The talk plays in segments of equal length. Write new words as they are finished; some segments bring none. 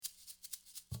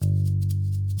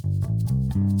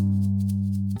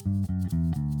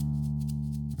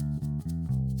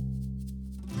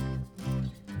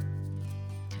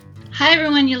Hi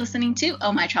everyone, you're listening to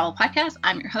Oh My Travel Podcast.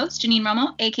 I'm your host, Janine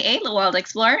Romo, aka The World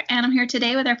Explorer, and I'm here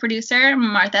today with our producer,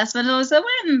 Martha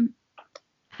Espinosa-Wynn.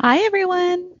 Hi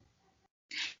everyone.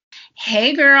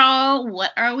 Hey girl,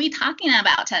 what are we talking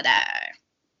about today?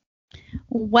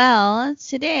 Well,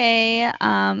 today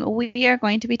we are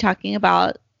going to be talking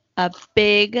about a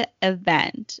big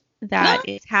event that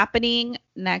is happening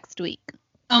next week.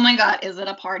 Oh my god, is it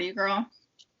a party, girl?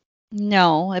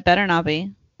 No, it better not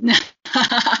be.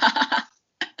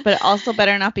 But it also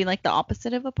better not be like the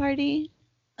opposite of a party.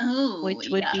 Oh, which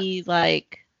would be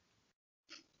like,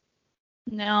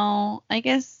 no, I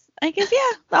guess yeah,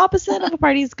 the opposite of a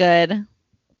party is good.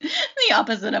 The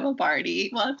opposite of a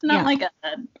party. Well, it's not like a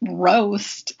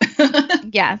roast.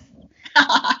 Yes.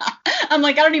 I'm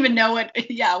like, I don't even know what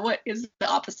is the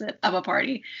opposite of a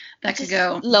party? That could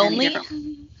go lonely.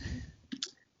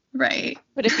 Right.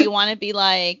 But if you want to be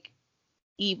like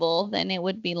evil, then it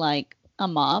would be like a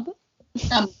mob.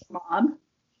 A mob,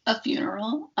 a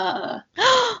funeral.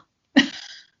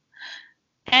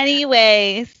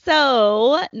 Anyway,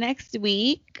 so next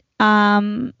week,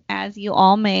 as you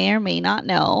all may or may not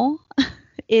know,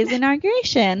 is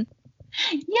inauguration.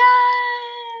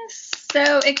 Yes,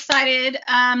 so excited.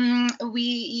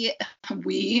 We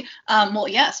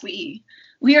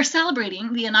are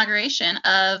celebrating the inauguration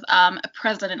of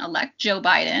President-elect Joe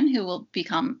Biden, who will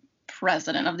become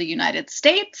President of the United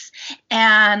States,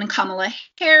 and Kamala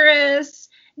Harris,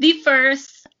 the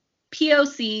first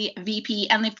POC VP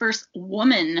and the first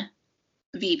woman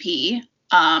VP,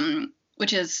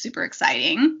 which is super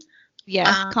exciting.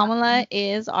 Yes, Kamala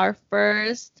is our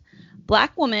first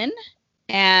Black woman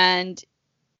and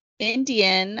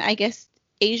Indian, I guess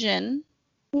Asian.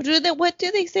 What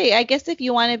do they say? I guess if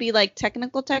you want to be like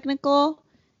technical,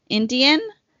 Indian,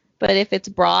 but if it's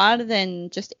broad,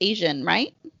 then just Asian,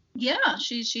 right? Yeah,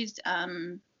 she's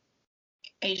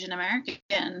Asian American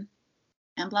and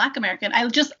Black American. I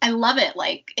love it.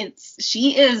 Like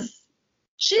she's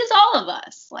all of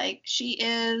us. Like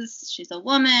she's a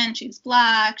woman, she's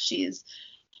Black, she's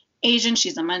Asian,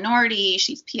 she's a minority,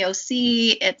 she's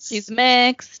POC. She's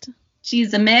mixed.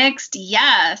 She's a mixed,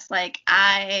 yes. Like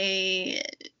I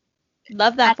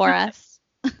love that for us.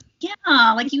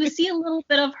 Yeah, like you see a little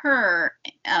bit of her,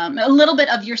 a little bit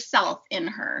of yourself in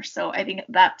her. So I think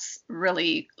that's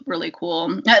really, really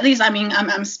cool. At least, I mean,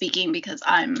 I'm speaking because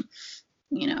I'm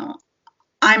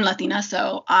Latina,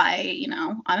 so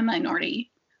I'm a minority.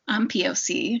 I'm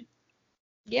POC.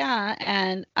 Yeah,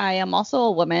 and I am also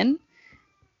a woman.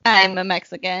 I'm a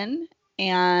Mexican,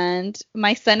 and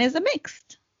my son is a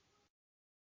mixed.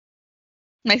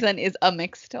 My son is a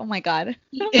mixed. Oh my god.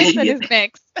 My son is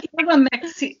mixed. He's a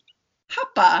mixed.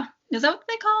 Hapa. Is that what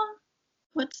they call him?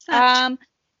 What's that?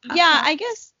 Yeah, I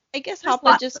guess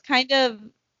Hapa just kind of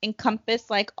encompass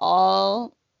like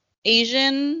all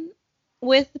Asian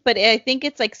but I think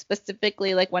it's like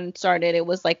specifically like when it started it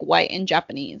was like white and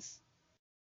Japanese.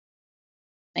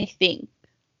 I think,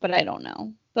 but I don't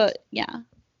know. But yeah.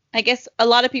 I guess a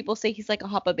lot of people say he's like a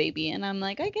Hapa baby, and I'm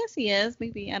like, I guess he is.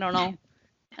 Maybe, I don't know.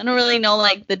 I don't really know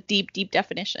like the deep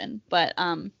definition, but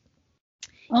oh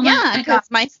my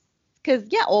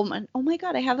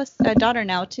god, I have a daughter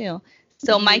now too.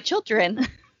 So my children,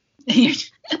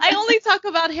 I only talk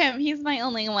about him. He's my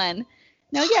only one.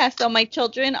 No, yeah. So my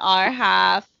children are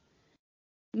half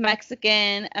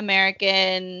Mexican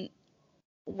American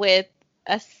with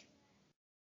a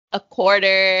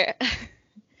quarter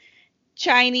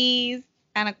Chinese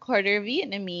and a quarter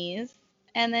Vietnamese,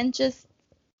 and then just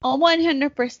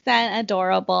 100%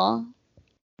 adorable.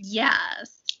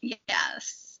 Yes.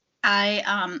 I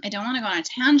don't want to go on a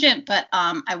tangent, but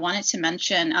I wanted to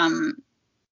mention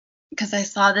because I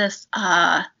saw this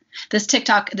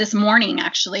TikTok this morning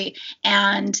actually,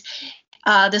 and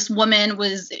this woman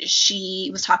was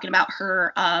talking about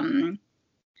her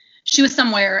she was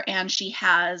somewhere and she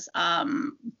has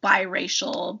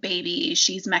biracial baby.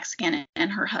 She's Mexican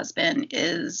and her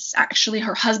husband's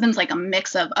like a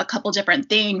mix of a couple different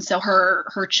things. So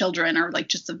her children are like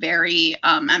just very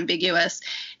ambiguous.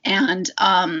 And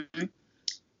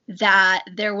that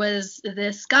there was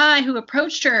this guy who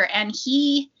approached her, and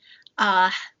he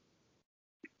has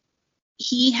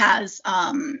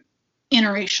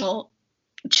interracial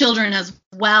children as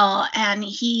well, and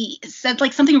he said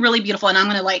like something really beautiful, and I'm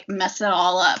gonna like mess it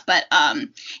all up, but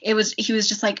he was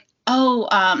just like,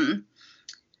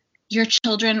 your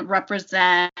children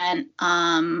represent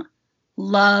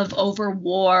love over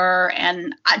war,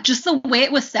 and just the way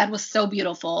it was said was so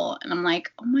beautiful, and I'm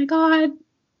like, oh my god,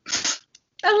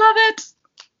 I love it.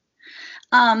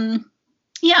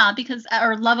 Yeah, because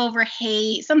or love over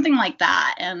hate, something like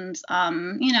that, and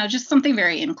just something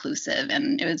very inclusive,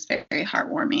 and it was very, very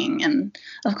heartwarming. And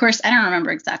of course, I don't remember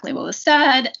exactly what was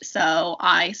said, so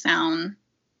I sound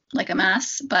like a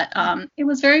mess, but it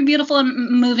was very beautiful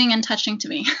and moving and touching to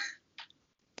me.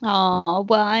 Oh,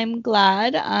 well, I'm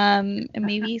glad.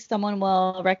 Maybe someone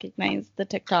will recognize the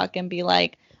TikTok and be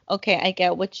like, okay, I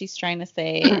get what she's trying to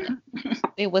say.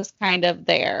 It was kind of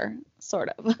there, sort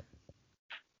of.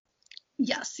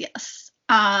 Yes, yes.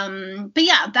 But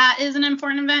yeah, that is an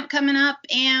important event coming up,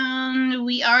 and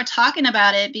we are talking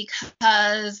about it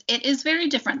because it is very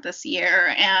different this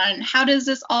year. And how does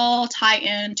this all tie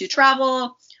into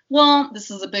travel? Well,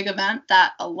 this is a big event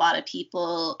that a lot of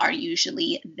people are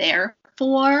usually there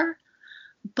for,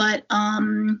 but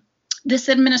this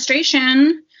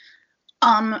administration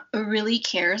really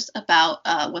cares about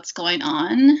what's going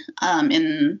on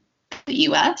in the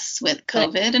U.S. with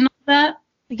COVID and all that.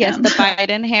 Yes, the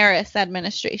Biden-Harris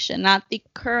administration, not the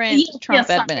current Trump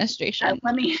administration.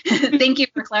 Let me thank you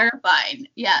for clarifying.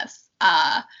 Yes,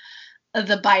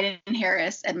 the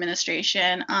Biden-Harris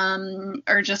administration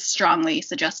are just strongly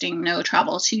suggesting no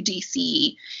travel to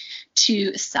D.C.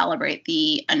 to celebrate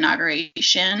the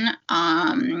inauguration.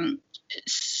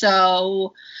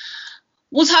 So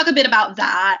we'll talk a bit about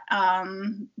that.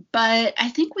 But I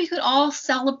think we could all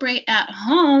celebrate at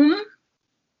home,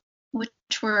 which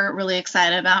we're really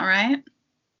excited about, right?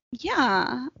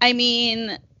 Yeah.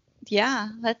 Any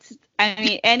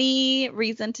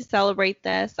reason to celebrate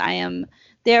this, I am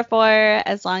there for,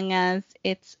 as long as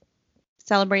it's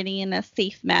celebrating in a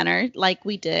safe manner, like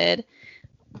we did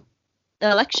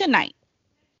the election night.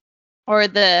 Or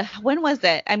when was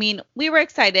it? We were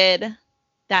excited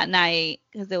that night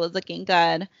because it was looking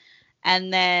good.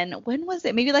 And then when was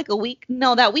it? Maybe like a week?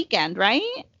 No, that weekend,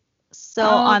 right? So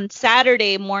on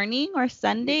Saturday morning or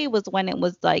Sunday was when it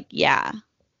was like, yeah,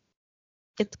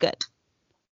 it's good.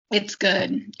 It's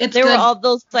good. There were all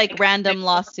those like random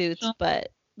lawsuits,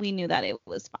 but we knew that it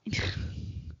was fine.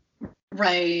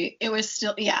 Right. It was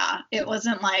still, yeah, it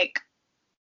wasn't like,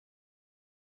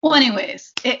 well,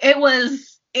 anyways, it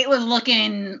was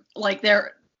looking like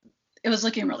it was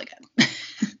looking really good.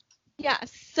 Yeah.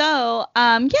 So,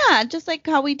 just like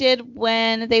how we did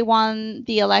when they won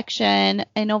the election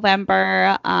in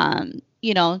November,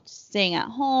 staying at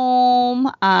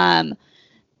home,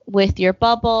 with your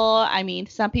bubble.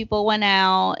 Some people went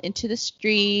out into the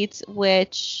streets,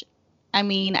 which,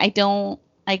 I don't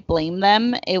blame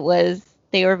them.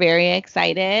 They were very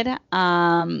excited.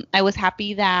 I was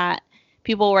happy that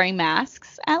people were wearing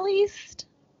masks at least.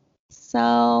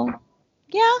 So,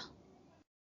 yeah.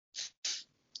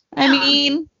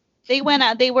 They went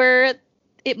out.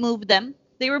 It moved them.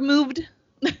 They were moved.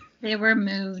 They were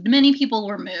moved. Many people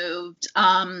were moved.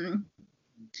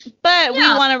 But we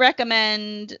want to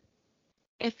recommend,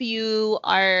 if you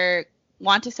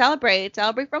want to celebrate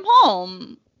from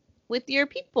home with your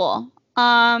people.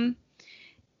 And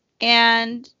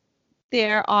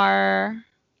there are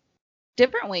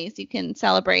different ways you can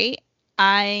celebrate.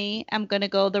 I am going to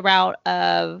go the route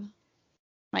of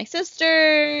my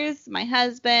sisters, my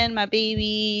husband, my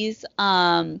babies,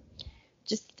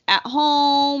 just at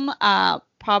home,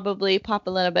 probably pop a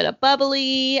little bit of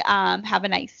bubbly, have a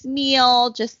nice meal,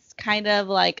 just kind of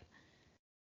like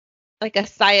a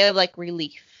sigh of like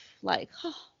relief, like,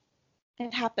 oh,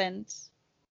 it happened.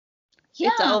 Yeah.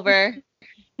 It's over.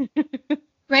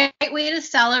 Great way to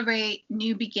celebrate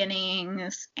new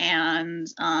beginnings, and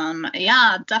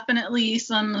definitely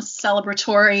some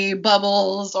celebratory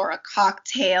bubbles or a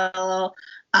cocktail.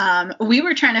 We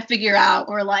were trying to figure out,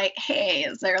 we're like, hey,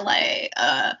 is there like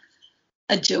a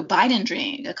Joe Biden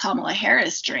drink, a Kamala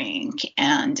Harris drink?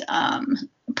 And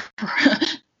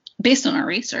based on our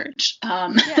research,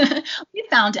 we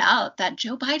found out that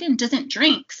Joe Biden doesn't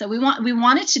drink. So we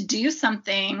wanted to do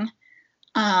something,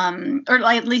 or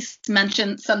like at least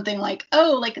mention something like,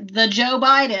 oh, like the Joe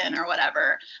Biden or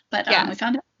whatever. But we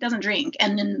found out he doesn't drink,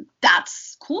 and then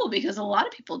that's cool because a lot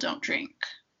of people don't drink.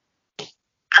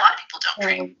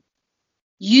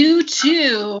 You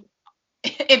too.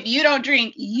 If you don't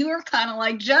drink, you're kind of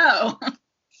like Joe.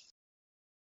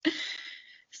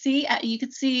 See, you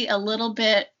could see a little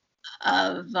bit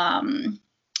of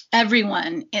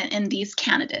everyone in these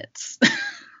candidates.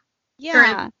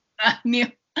 Yeah.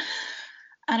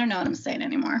 I don't know what I'm saying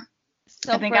anymore.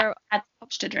 So I think I had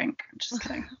much to drink. I'm just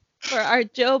kidding. For our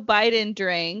Joe Biden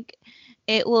drink,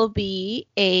 it will be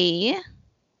a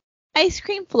ice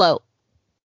cream float.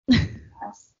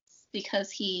 Yes,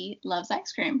 because he loves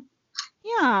ice cream.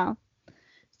 Yeah.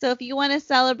 So if you want to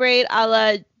celebrate a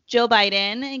la Joe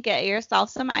Biden and get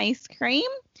yourself some ice cream,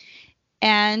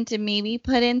 and maybe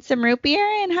put in some root beer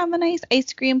and have a nice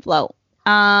ice cream float.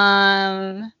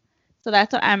 So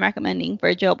that's what I'm recommending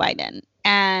for Joe Biden.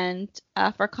 And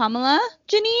for Kamala,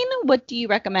 Janine, what do you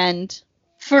recommend?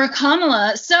 For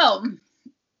Kamala, so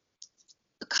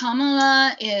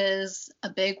Kamala is a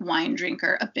big wine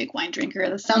drinker.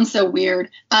 That sounds so weird.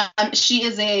 She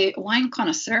is a wine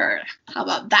connoisseur. How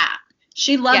about that?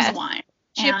 She loves wine.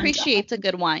 She appreciates a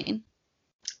good wine.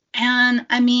 And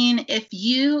I mean, if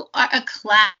you are a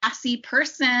classy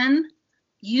person,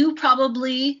 you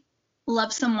probably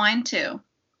love some wine too.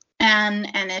 And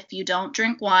if you don't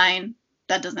drink wine,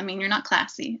 that doesn't mean you're not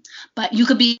classy. But you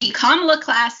could be Kamala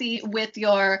classy with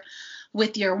your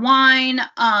wine.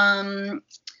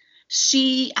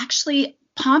 She actually,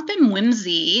 Pomp and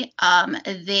Whimsy,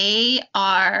 they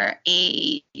are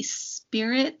a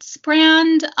spirits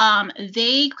brand.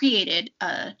 They created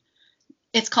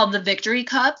it's called the Victory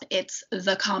Cup. It's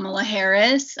the Kamala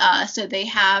Harris. So they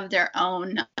have their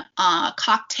own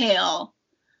cocktail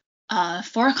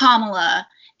for Kamala,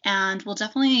 and we'll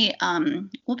definitely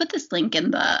we'll put this link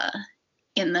in the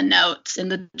notes, in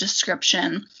the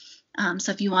description.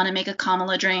 So if you want to make a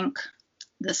Kamala drink,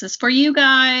 this is for you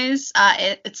guys.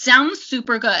 It sounds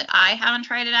super good. I haven't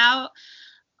tried it out.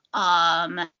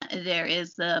 There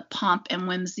is the Pomp and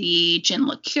Whimsy gin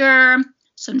liqueur,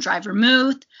 some dry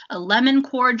vermouth, a lemon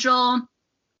cordial.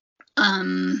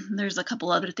 There's a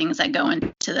couple other things that go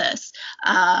into this.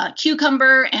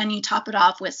 Cucumber, and you top it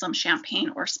off with some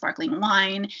champagne or sparkling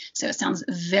wine. So it sounds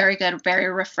very good, very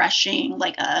refreshing,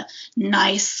 like a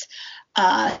nice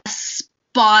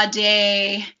spa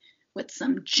day with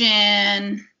some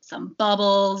gin, some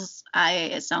bubbles.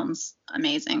 It sounds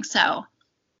amazing. So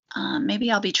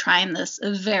maybe I'll be trying this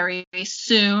very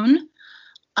soon.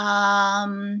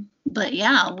 But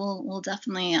yeah, we'll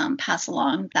definitely pass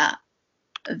along that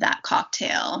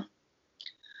cocktail.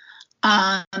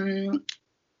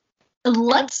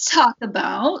 Let's talk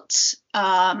about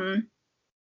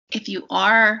if you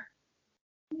are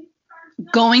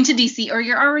going to DC or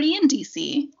you're already in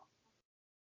DC,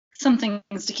 some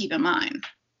things to keep in mind.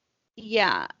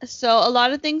 Yeah, so a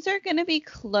lot of things are going to be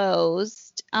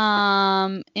closed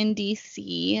in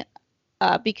DC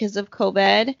because of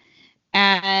COVID,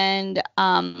 and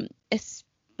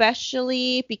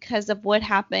especially because of what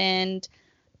happened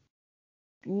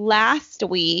last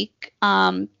week,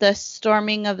 the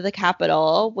storming of the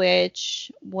Capitol,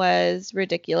 which was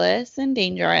ridiculous and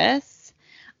dangerous.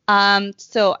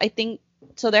 So I think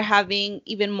they're having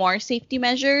even more safety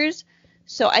measures.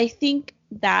 So I think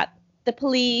that the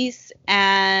police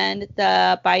and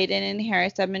the Biden and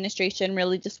Harris administration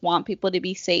really just want people to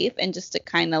be safe and just to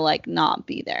kind of like not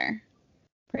be there,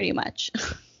 pretty much.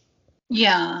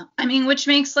 Yeah, I mean, which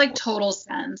makes like total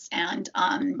sense. And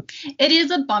it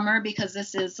is a bummer because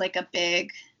this is like a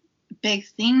big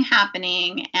thing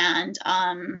happening. And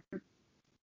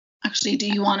actually, do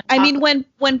you want to I mean, when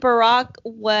Barack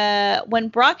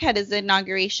had his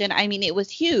inauguration, I mean, it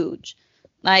was huge.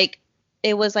 Like,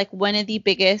 it was like one of the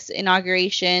biggest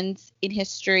inaugurations in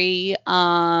history.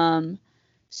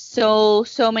 So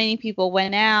many people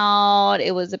went out.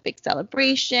 It was a big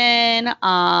celebration.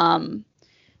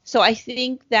 So I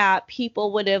think that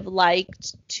people would have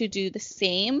liked to do the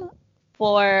same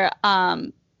for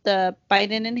the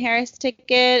Biden and Harris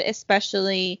ticket,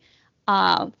 especially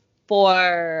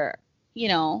for,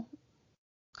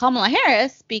 Kamala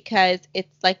Harris, because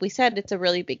it's like we said, it's a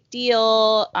really big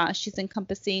deal. She's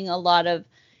encompassing a lot of,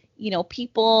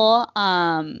 people.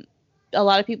 A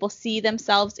lot of people see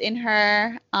themselves in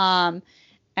her. And,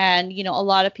 a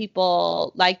lot of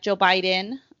people like Joe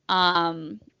Biden,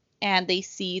 and they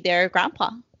see their grandpa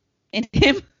in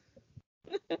him.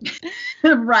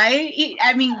 Right?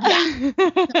 I mean,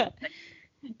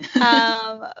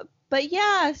 yeah. But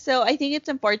yeah, so I think it's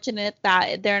unfortunate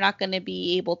that they're not going to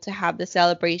be able to have the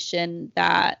celebration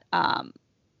that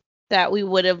that we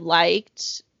would have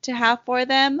liked to have for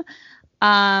them.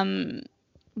 But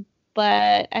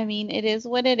I mean, it is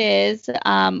what it is.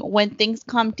 When things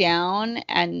calm down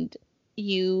and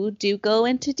you do go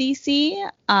into DC,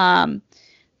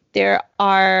 there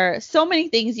are so many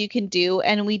things you can do,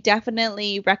 and we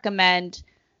definitely recommend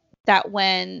that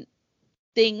when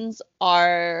things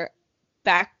are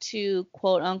back to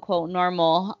quote unquote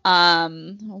normal,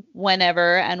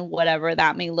 whenever and whatever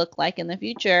that may look like in the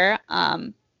future,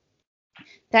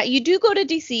 that you do go to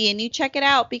DC and you check it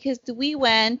out, because we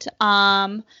went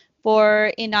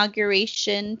for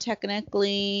inauguration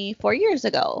technically 4 years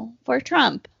ago for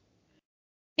Trump,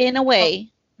 in a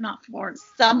way. Not for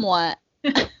somewhat.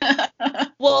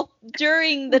 Well,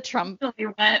 during the Trump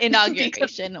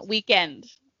inauguration weekend.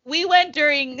 We went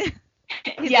during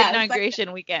his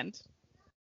inauguration weekend.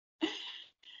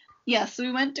 Yes,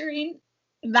 we went during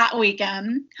that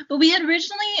weekend, but we had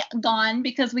originally gone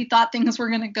because we thought things were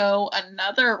going to go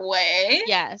another way.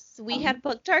 Yes, we had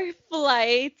booked our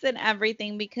flights and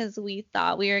everything because we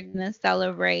thought we were going to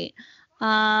celebrate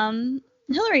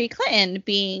Hillary Clinton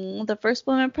being the first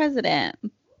woman president,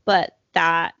 but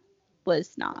that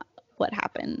was not what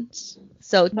happened.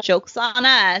 So joke's on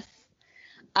us.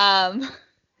 Um,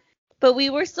 but we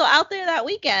were still out there that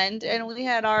weekend and we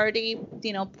had already,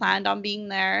 planned on being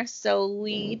there. So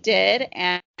we did,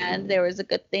 and there was a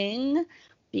good thing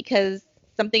because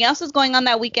something else was going on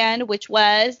that weekend, which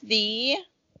was the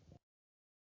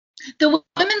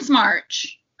Women's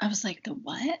March. I was like, the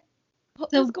what?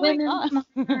 What was going on?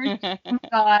 March. Oh my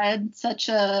God,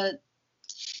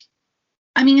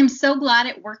 I'm so glad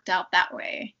it worked out that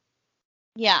way.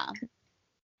 Yeah.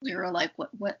 We were like,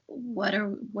 what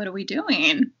are we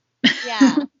doing?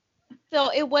 Yeah.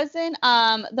 So it wasn't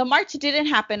the march didn't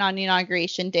happen on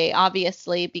Inauguration Day,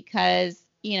 obviously, because,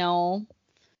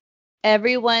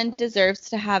 everyone deserves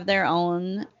to have their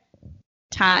own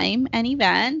time and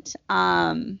event,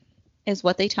 is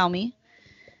what they tell me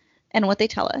and what they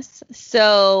tell us.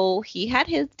 So he had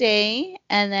his day,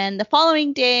 and then the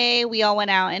following day we all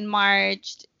went out and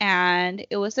marched, and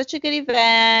it was such a good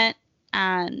event.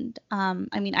 And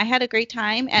I had a great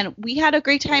time, and we had a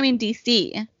great time in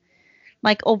DC,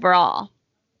 like overall.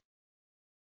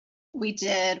 We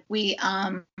did. We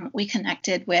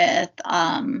connected with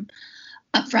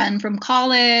a friend from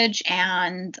college,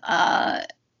 and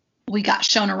we got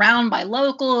shown around by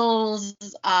locals.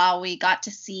 We got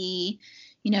to see,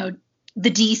 the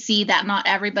DC that not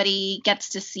everybody gets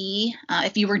to see.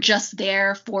 If you were just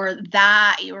there for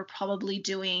that, you were probably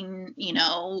doing,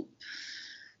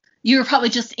 you were probably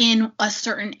just in a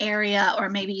certain area, or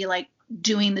maybe like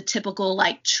doing the typical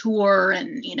like tour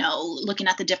and, looking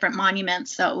at the different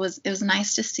monuments. So it was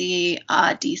nice to see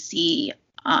DC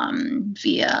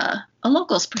via a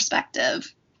local's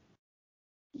perspective.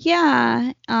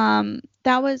 Yeah,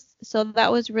 that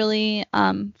was really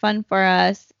fun for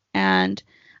us. And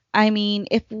I want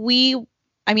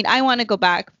to go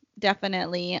back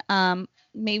definitely.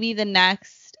 Maybe the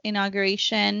next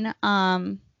inauguration,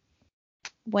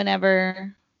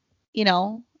 whenever,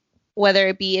 whether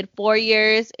it be in 4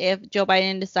 years, if Joe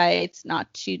Biden decides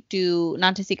not to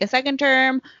seek a second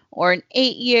term, or in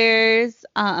 8 years,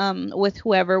 with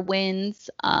whoever wins,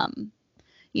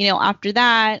 after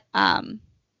that,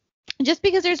 just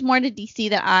because there's more to DC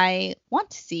that I want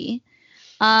to see.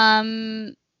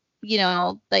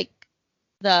 Like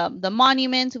the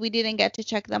monuments, we didn't get to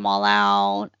check them all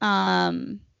out.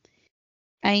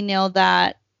 I know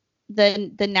that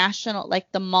the national,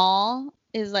 like the mall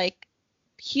is like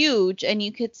huge, and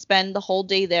you could spend the whole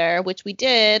day there, which we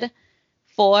did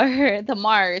for the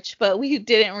march, but we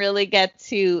didn't really get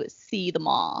to see the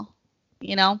mall,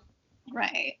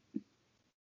 Right.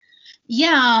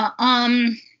 Yeah,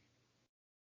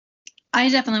 I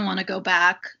definitely want to go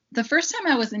back. The first time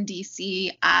I was in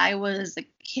DC, I was a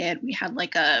kid. We had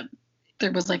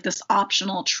there was like this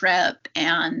optional trip,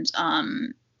 and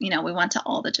we went to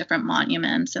all the different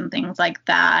monuments and things like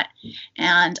that.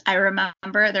 And I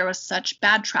remember there was such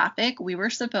bad traffic. We were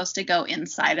supposed to go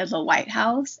inside of the White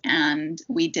House, and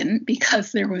we didn't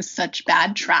because there was such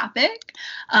bad traffic.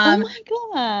 Oh my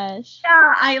gosh.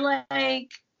 Yeah,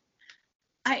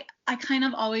 I kind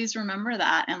of always remember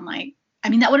that, and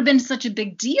that would have been such a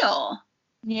big deal.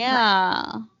 Yeah.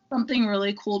 Like, something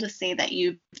really cool to say that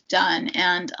you've done.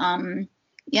 And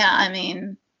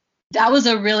that was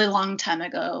a really long time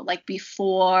ago, like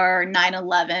before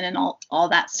 9/11 and all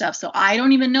that stuff. So I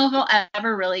don't even know if I'll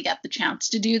ever really get the chance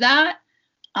to do that.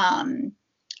 I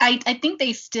think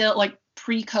they still, like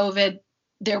pre-COVID,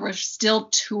 there were still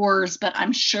tours, but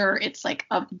I'm sure it's like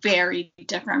a very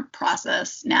different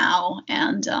process now.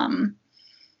 And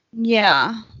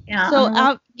yeah.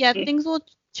 So things will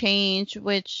change,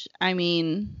 which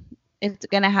it's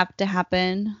gonna have to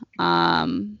happen.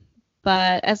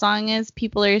 But as long as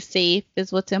people are safe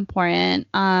is what's important.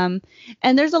 And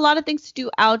there's a lot of things to do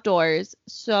outdoors.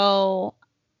 So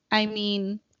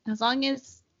as long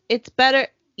as it's better,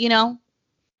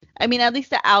 at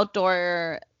least the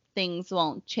outdoor things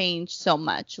won't change so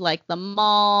much. Like the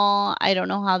mall, I don't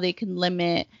know how they can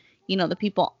limit, the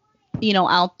people,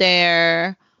 out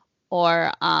there,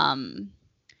 or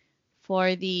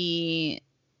for the,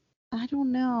 I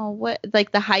don't know what,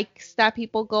 like the hikes that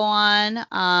people go on.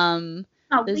 The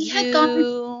we zoo. had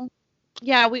gone.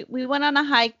 Yeah, we went on a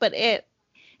hike, but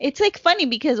it's like funny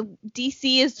because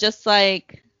DC is just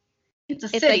like, it's a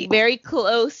it's city. like very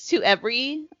close to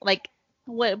every, like,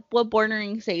 what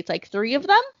bordering states, like 3 of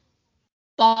them.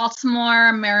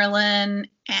 Baltimore, Maryland,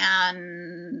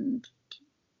 and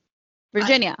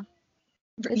Virginia.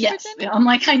 Is yes. Virginia? I'm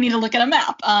like, I need to look at a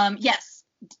map. Yes.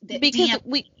 Because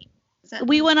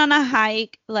we went on a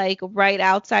hike like right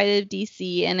outside of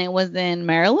DC, and it was in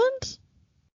Maryland.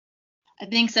 I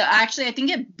think so. Actually, I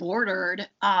think it bordered.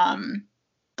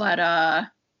 But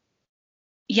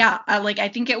yeah, I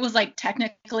think it was like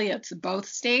technically it's both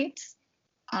states.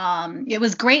 It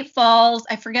was Great Falls.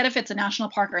 I forget if it's a national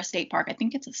park or a state park. I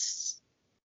think it's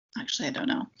actually, I don't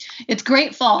know. It's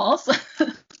Great Falls,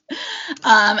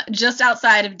 just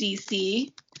outside of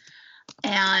DC.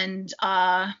 And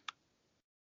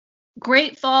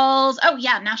Great Falls. Oh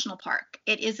yeah, national park.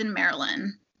 It is in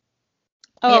Maryland.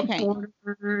 Oh, okay. It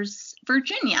borders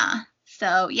Virginia.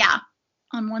 So yeah,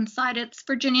 on one side it's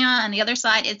Virginia, and the other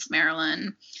side it's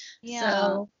Maryland. Yeah.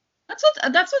 So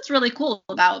that's what's really cool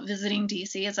about visiting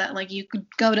DC is that like you could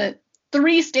go to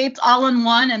 3 states all in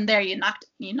one, and there you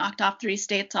knocked off 3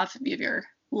 states off of your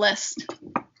list.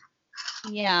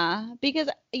 Yeah, because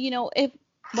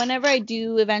whenever I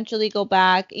do eventually go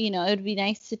back, it would be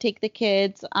nice to take the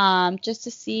kids just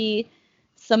to see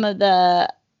some of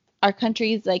our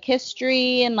country's like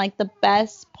history and like the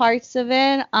best parts of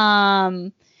it.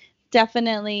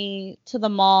 Definitely to the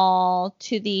mall,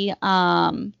 to the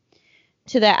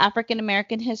African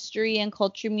American History and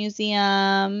Culture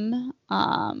Museum,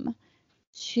 to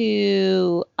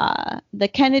the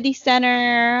Kennedy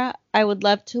Center. I would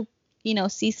love to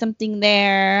see something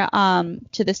there,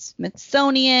 to the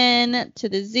Smithsonian, to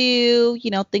the zoo,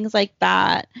 things like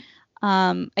that.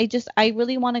 I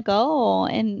really want to go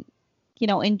and,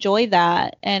 enjoy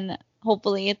that. And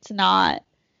hopefully it's not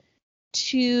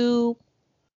too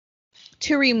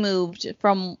removed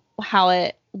from how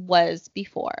it was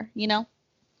before, Yeah.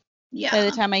 By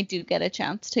the time I do get a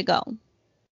chance to go.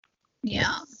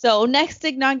 Yeah. So next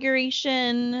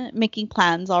inauguration, making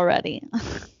plans already.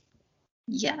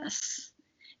 Yes.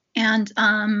 And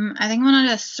I think I wanted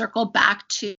to circle back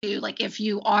to like if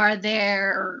you are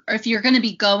there or if you're going to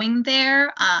be going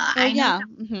there. I know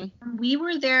we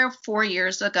were there 4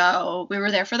 years ago. We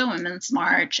were there for the Women's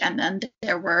March, and then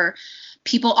there were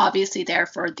people obviously there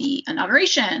for the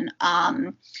inauguration.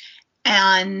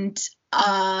 And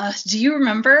do you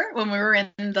remember when we were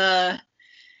in the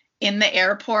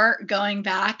airport going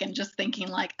back and just thinking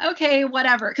like, okay,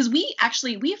 whatever, because we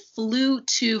flew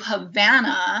to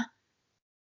Havana.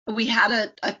 We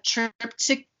had a trip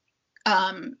to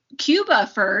Cuba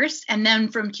first, and then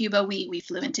from Cuba we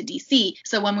flew into DC.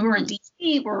 So when we were in DC,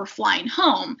 we were flying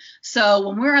home. So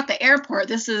when we were at the airport,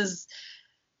 this is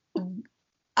we're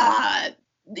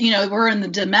in the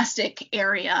domestic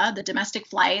area, the domestic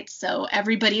flights. So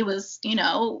everybody was,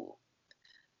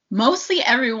 mostly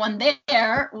everyone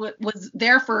there was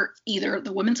there for either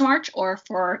the Women's March or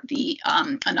for the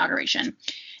inauguration.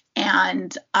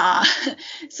 And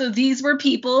so these were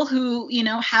people who,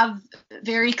 have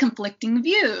very conflicting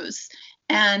views.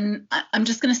 And I'm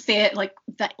just going to say it like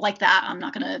that. I'm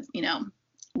not going to,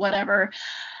 whatever.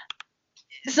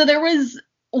 So there was,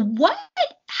 what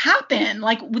happened?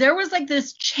 Like there was like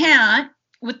this chant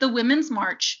with the Women's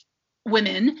March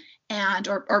women and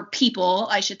or people,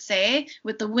 I should say,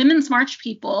 with the Women's March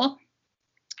people.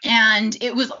 And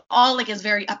it was all like, it was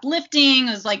very uplifting.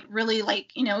 It was like really like,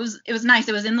 it was nice.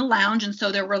 It was in the lounge. And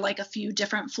so there were like a few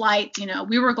different flights.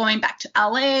 We were going back to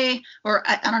LA, or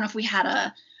I don't know if we had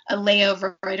a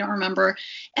layover. I don't remember.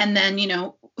 And then,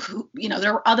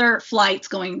 there were other flights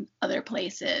going other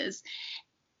places.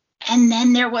 And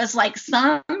then there was like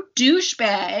some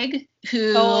douchebag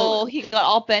who. Oh, he got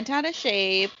all bent out of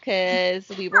shape because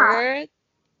we were.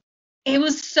 It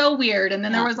was so weird. And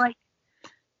then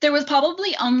there was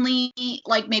probably only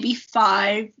like maybe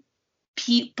 5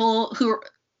 people who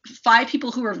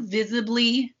were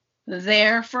visibly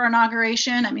there for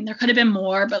inauguration. I mean, there could have been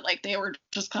more, but like they were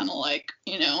just kind of like,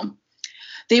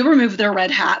 they removed their red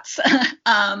hats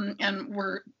and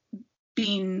were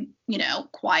being,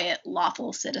 quiet,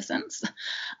 lawful citizens.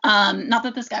 Not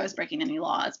that this guy was breaking any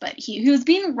laws, but he was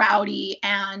being rowdy,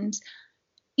 and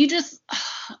you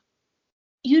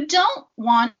don't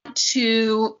want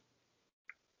to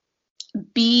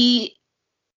be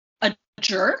a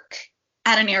jerk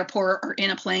at an airport or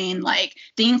in a plane. Like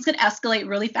things could escalate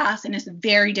really fast, and it's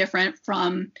very different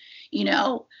from,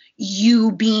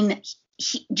 you being,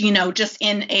 just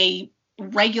in a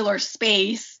regular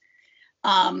space.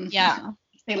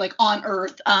 Say like on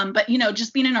Earth. But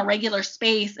just being in a regular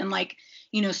space and like,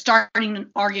 starting an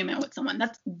argument with someone,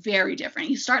 that's very different.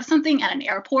 You start something at an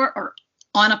airport or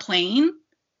on a plane,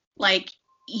 like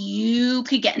you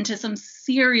could get into some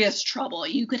serious trouble.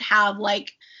 You could have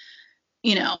like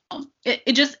you know, it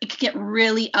could get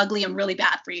really ugly and really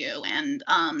bad for you. And,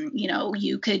 you know,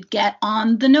 you could get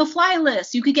on the no-fly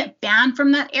list. You could get banned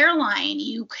from that airline.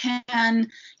 You can,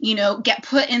 you know, get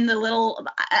put in the little,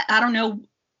 I don't know,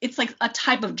 it's like a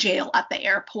type of jail at the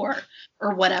airport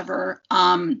or whatever.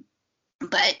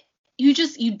 But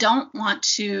you don't want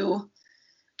to,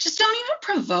 just don't even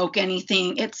provoke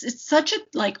anything. It's such a,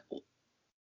 like,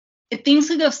 things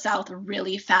could go south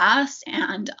really fast.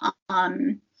 And,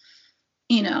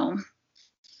 you know,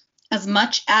 as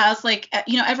much as, like,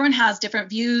 you know, everyone has different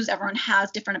views, everyone has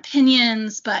different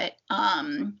opinions, but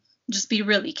just be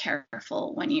really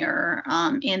careful when you're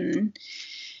on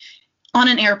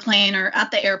an airplane or at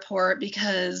the airport,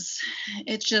 because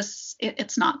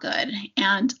it's not good.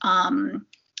 And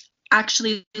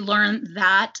actually learned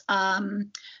that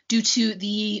due to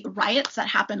the riots that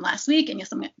happened last week, and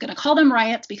yes, I'm going to call them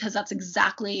riots because that's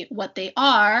exactly what they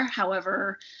are.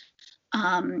 However,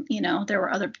 you know, there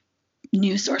were other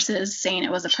news sources saying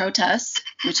it was a protest,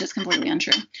 which is completely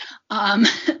untrue.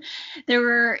 There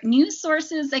were news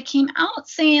sources that came out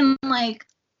saying, like,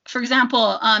 for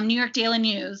example, New York Daily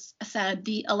News said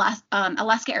the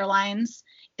Alaska Airlines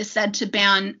is said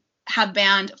to have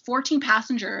banned 14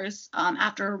 passengers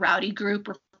after a rowdy group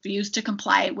refused to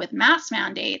comply with mask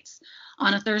mandates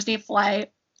on a Thursday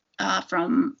flight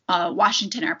from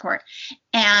Washington Airport.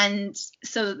 And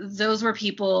so those were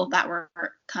people that were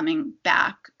coming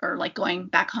back, or like going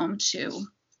back home to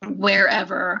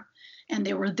wherever, and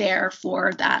they were there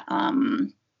for that.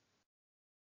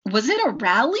 Was it a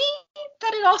rally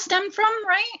that it all stemmed from,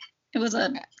 right? It was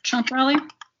a Trump rally.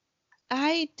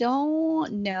 I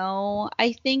don't know.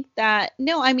 I think that,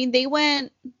 no, I mean, they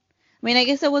went, I mean, I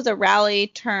guess it was a rally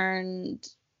turned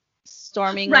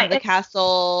storming of the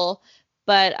castle.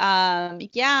 But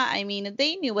yeah, I mean,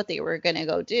 they knew what they were gonna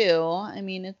go do. I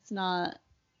mean, it's not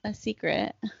a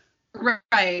secret.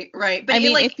 Right. But I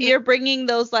mean, like, if you're bringing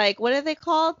those, like, what are they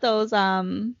called? Those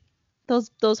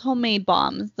homemade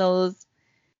bombs. Those,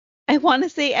 I want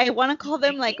to call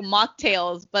them like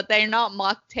mocktails, but they're not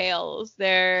mocktails.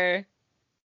 They're,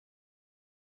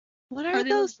 what are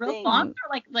those real things? bombs, or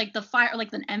like the fire,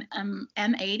 like the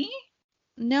M80?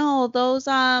 No, those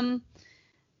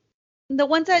the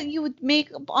ones that you would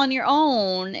make on your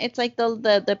own. It's like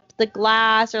the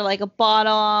glass, or like a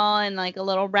bottle and like a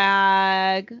little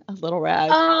rag.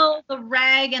 Oh, the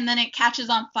rag, and then it catches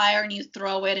on fire and you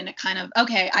throw it and it kind of,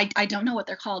 okay, I don't know what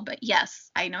they're called, but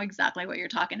yes, I know exactly what you're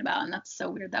talking about. And that's so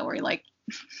weird that we're like,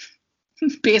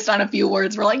 based on a few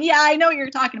words, we're like, yeah, I know what you're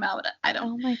talking about, but I don't.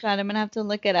 Oh my God, I'm gonna have to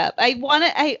look it up.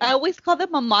 I always call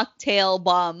them a mocktail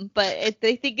bomb, but I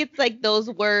think it's like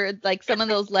those words, like some of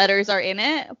those letters are in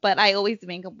it, but I always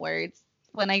make them words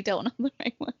when I don't know the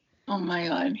right one. Oh my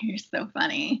God, you're so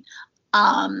funny.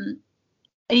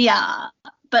 Yeah,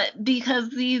 but because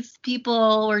these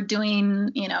people were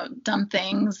doing, you know, dumb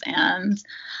things, and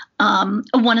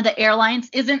one of the airlines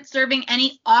isn't serving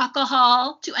any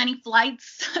alcohol to any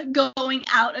flights going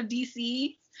out of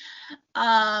DC,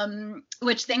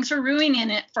 which, thanks for ruining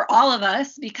it for all of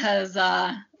us, because,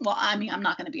 well, I mean, I'm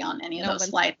not going to be on any of those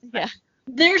flights. Yeah.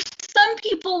 There's some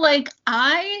people, like,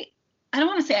 I don't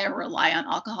want to say I rely on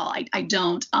alcohol. I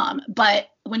don't. But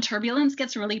when turbulence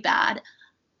gets really bad,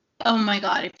 oh my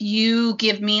God, if you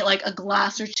give me like a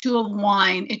glass or two of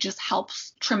wine, it just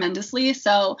helps tremendously.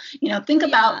 So, you know, think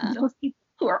about those people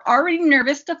who are already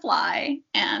nervous to fly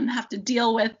and have to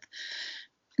deal with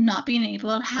not being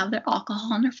able to have their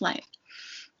alcohol on their flight.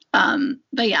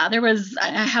 But yeah, I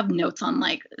have notes on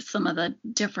like some of the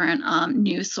different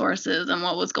news sources and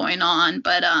what was going on.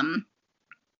 But,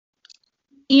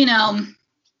 you know.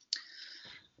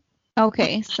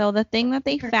 Okay, so the thing that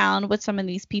they found with some of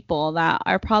these people that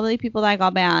are probably people that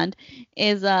got banned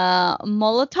is a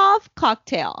Molotov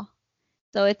cocktail.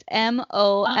 So it's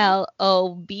MOLOBO.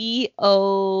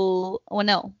 Oh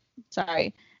no,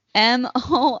 sorry,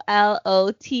 MOLOTOV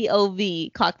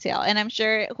cocktail. And I'm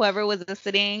sure whoever was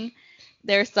listening,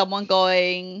 there's someone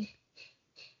going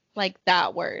like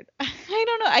that word. I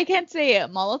don't know. I can't say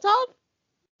it. Molotov.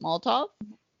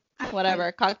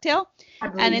 Whatever, cocktail.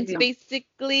 And it's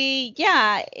basically,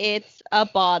 yeah, it's a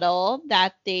bottle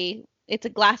it's a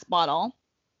glass bottle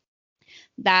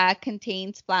that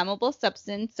contains flammable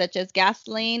substance such as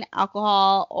gasoline,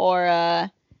 alcohol, or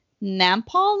a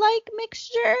Nampol-like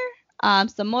mixture,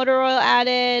 some motor oil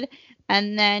added,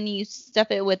 and then you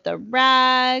stuff it with a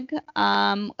rag,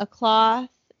 a cloth,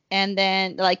 and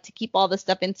then like to keep all the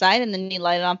stuff inside, and then you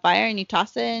light it on fire and you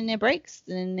toss it and it breaks,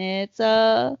 and it's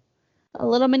a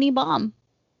little mini bomb.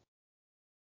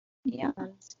 Yeah.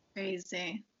 That's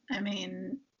crazy. I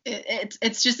mean,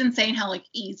 it's just insane how like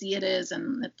easy it is,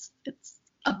 and it's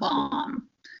a bomb.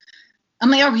 I'm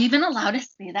like, are we even allowed to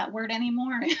say that word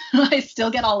anymore? I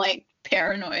still get all like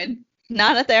paranoid.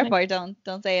 Not at the airport. Don't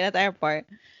say it at the airport.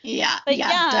 Yeah, But yeah,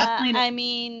 yeah,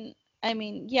 definitely.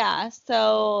 yeah.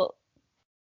 So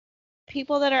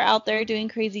people that are out there doing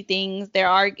crazy things, they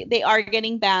are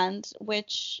getting banned,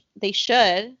 which they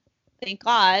should. Thank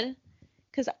God,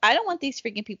 because I don't want these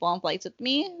freaking people on flights with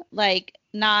me. Like,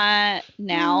 not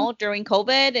now during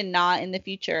COVID, and not in the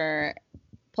future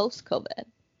post COVID.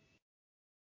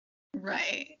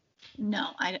 Right. No,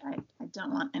 I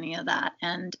don't want any of that.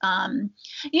 And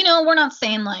you know, we're not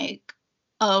saying like,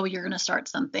 oh, you're gonna start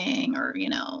something, or you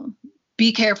know,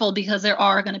 be careful, because there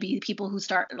are gonna be people who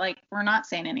start, like, we're not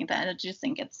saying any of that. I just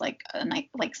think it's like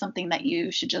like something that you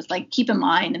should just like keep in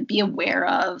mind and be aware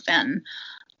of. And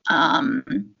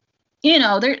you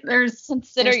know, Consider there's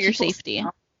your people. safety.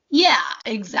 Yeah,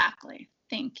 exactly.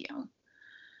 Thank you.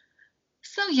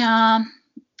 So yeah,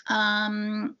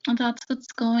 that's what's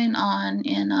going on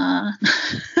in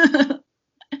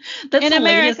that's In the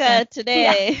latest. America Yeah,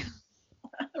 today.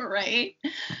 right.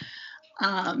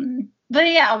 But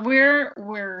yeah,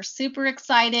 we're super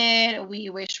excited. We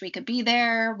wish we could be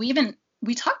there. We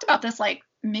talked about this like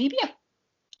maybe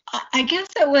I guess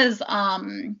it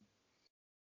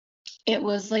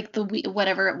was like the week,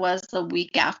 whatever it was, the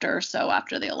week after or so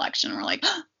after the election. We're like,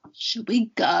 should we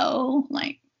go?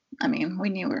 Like, I mean, we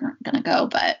knew we weren't gonna go,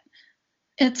 but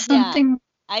it's Yeah. something.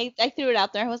 I threw it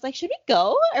out there. I was like, should we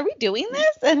go? Are we doing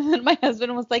this? And then my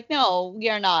husband was like, no, we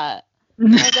are not. I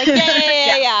was like,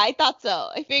 yeah, I thought so.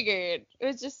 I figured. It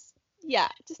was just, yeah,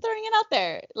 just throwing it out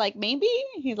there. Like, maybe?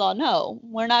 He's all, no,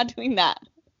 we're not doing that.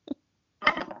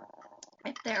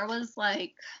 If there was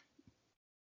like,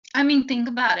 I mean, think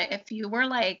about it. If you were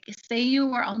like, say you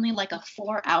were only like a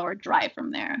 4-hour drive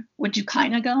from there, would you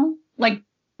kind of go? Like,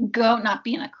 go, not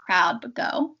be in a crowd, but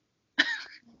go?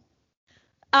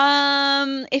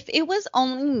 If it was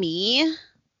only me,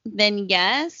 then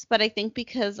yes, but I think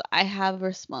because I have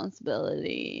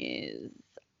responsibilities,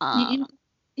 You,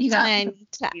 you got. I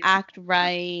need to act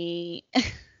right.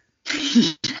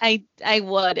 I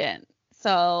wouldn't.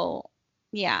 So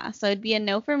yeah, so it'd be a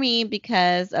no for me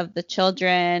because of the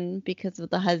children, because of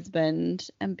the husband,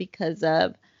 and because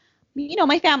of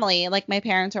my family. Like, my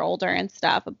parents are older and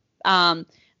stuff. Um,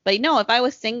 but no, if I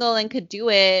was single and could do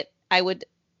it, I would.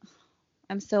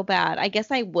 I'm so bad. I guess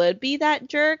I would be that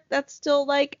jerk that's still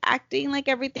like acting like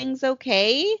everything's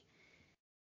okay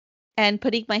and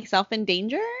putting myself in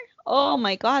danger. Oh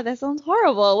my God, that sounds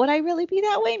horrible. Would I really be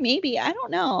that way? Maybe. I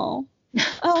don't know.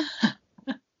 Oh,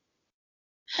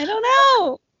 I don't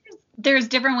know. There's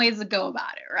different ways to go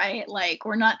about it, right? Like,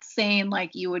 we're not saying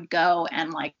like you would go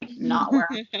and like not wear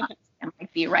a mask and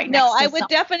like be right No, next I to would someone.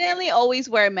 definitely always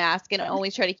wear a mask and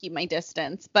always try to keep my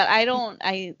distance. But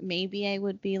maybe I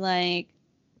would be like,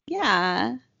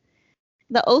 yeah,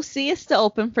 the OC is still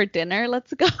open for dinner.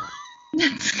 Let's go.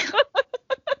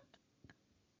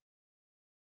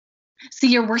 See,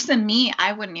 you're worse than me.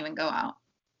 I wouldn't even go out.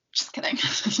 Just kidding.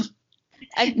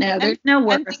 No, I'm there's no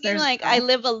worse. I'm thinking There's like I no.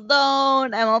 live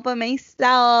alone. I'm all by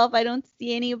myself. I don't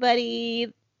see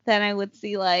anybody. Then I would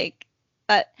see like,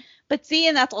 but see,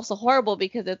 and that's also horrible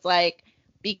because it's like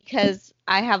because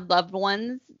I have loved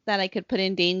ones that I could put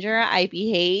in danger, I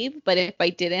behave. But if I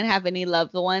didn't have any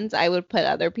loved ones, I would put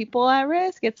other people at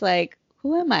risk. It's like,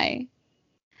 who am I?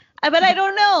 But I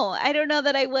don't know. I don't know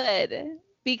that I would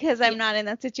because I'm not in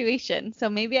that situation. So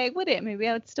maybe I wouldn't. Maybe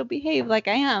I would still behave like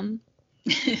I am.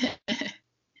 I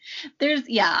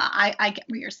get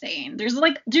what you're saying. There's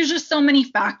just so many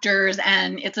factors,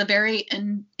 and it's a very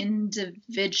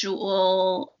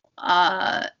individual,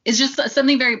 it's just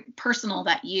something very personal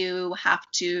that you have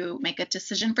to make a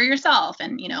decision for yourself.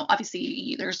 And you know,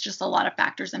 obviously there's just a lot of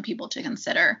factors and people to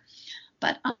consider.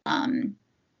 But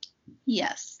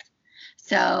yes.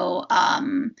 So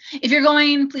if you're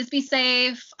going, please be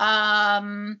safe.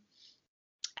 And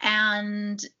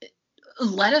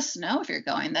let us know if you're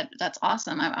going. That's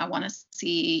awesome. I want to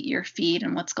see your feed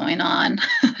and what's going on,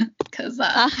 because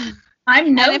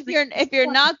I'm nosy. And if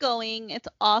you're not going, it's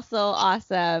also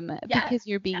awesome because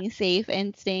you're being safe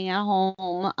and staying at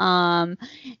home.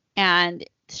 And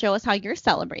show us how you're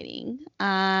celebrating.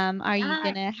 Are you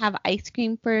gonna have ice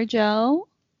cream for Joe?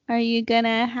 Are you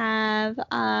gonna have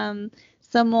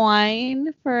some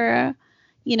wine for,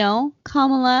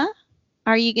 Kamala?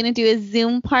 Are you gonna do a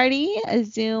Zoom party, a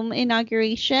Zoom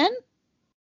inauguration?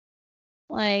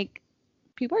 Like,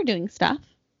 people are doing stuff.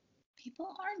 People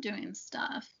are doing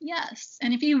stuff, yes.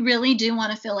 And if you really do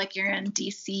want to feel like you're in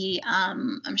DC,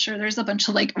 I'm sure there's a bunch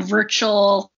of like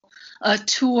virtual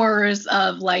tours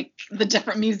of like the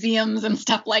different museums and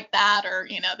stuff like that, or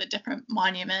the different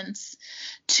monuments.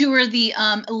 Tour the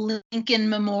Lincoln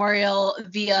Memorial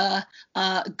via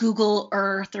Google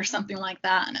Earth or something like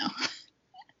that. No.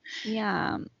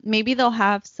 Yeah, maybe they'll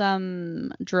have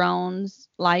some drones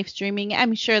live streaming.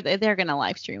 I'm sure they're gonna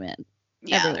live stream it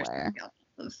everywhere.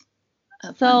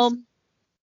 So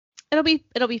it'll be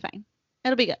fine.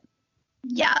 It'll be good.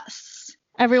 Yes.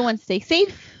 Everyone stay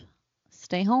safe.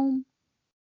 Stay home.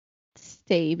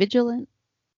 Stay vigilant.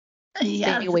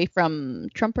 Yes. Stay away from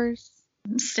Trumpers.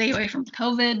 Stay away from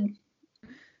COVID.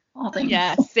 All things.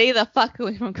 Yeah, stay the fuck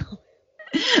away from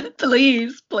COVID.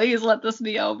 Please let this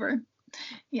be over.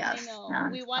 Yes. I know.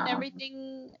 We want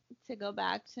everything to go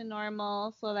back to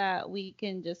normal so that we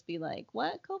can just be like,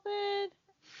 what, COVID?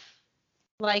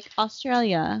 Like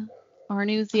Australia or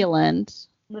New Zealand.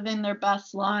 Living their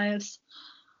best lives.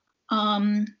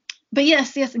 But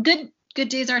yes, good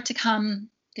days are to come.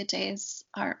 Good days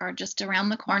are just around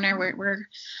the corner. We're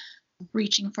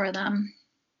reaching for them.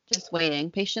 Just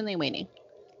waiting, patiently waiting.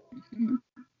 Mm-hmm.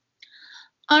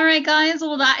 All right, guys.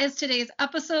 Well, that is today's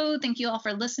episode. Thank you all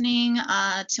for listening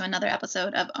to another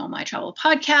episode of Oh My Travel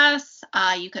Podcast.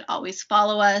 You could always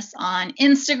follow us on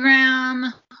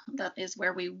Instagram. That is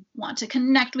where we want to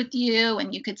connect with you,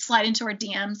 and you could slide into our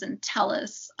DMs and tell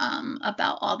us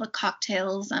about all the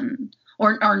cocktails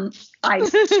or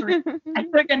ice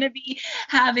we're going to be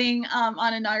having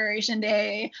on Inauguration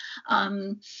Day.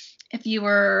 If you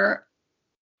were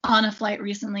on a flight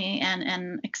recently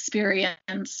and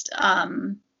experienced,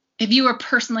 if you were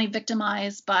personally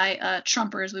victimized by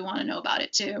Trumpers, we want to know about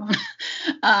it too.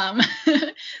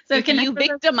 So if you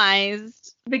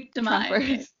victimized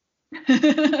Trumpers.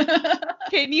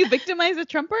 Can you victimize a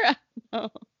Trumper?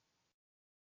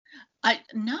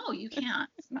 No, you can't.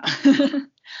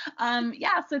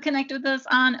 So connect with us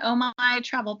on Oh My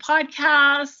Travel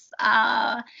Podcast.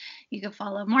 You can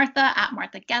follow Martha at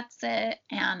Martha Gets It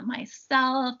and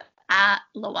myself at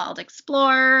La Wild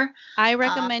Explorer. I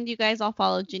recommend you guys all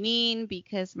follow Janine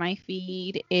because my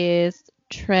feed is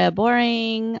très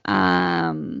boring,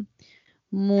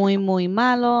 muy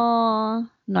malo,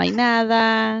 no hay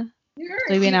nada,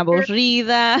 estoy bien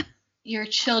aburrida. Your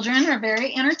children are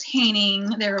very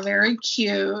entertaining. They're very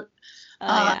cute.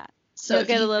 Yeah. So you'll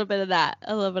get a little bit of that.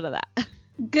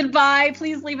 Goodbye.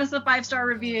 Please leave us a 5-star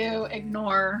review.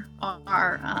 Ignore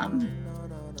our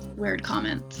weird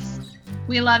comments.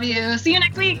 We love you. See you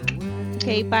next week.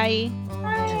 Okay, bye.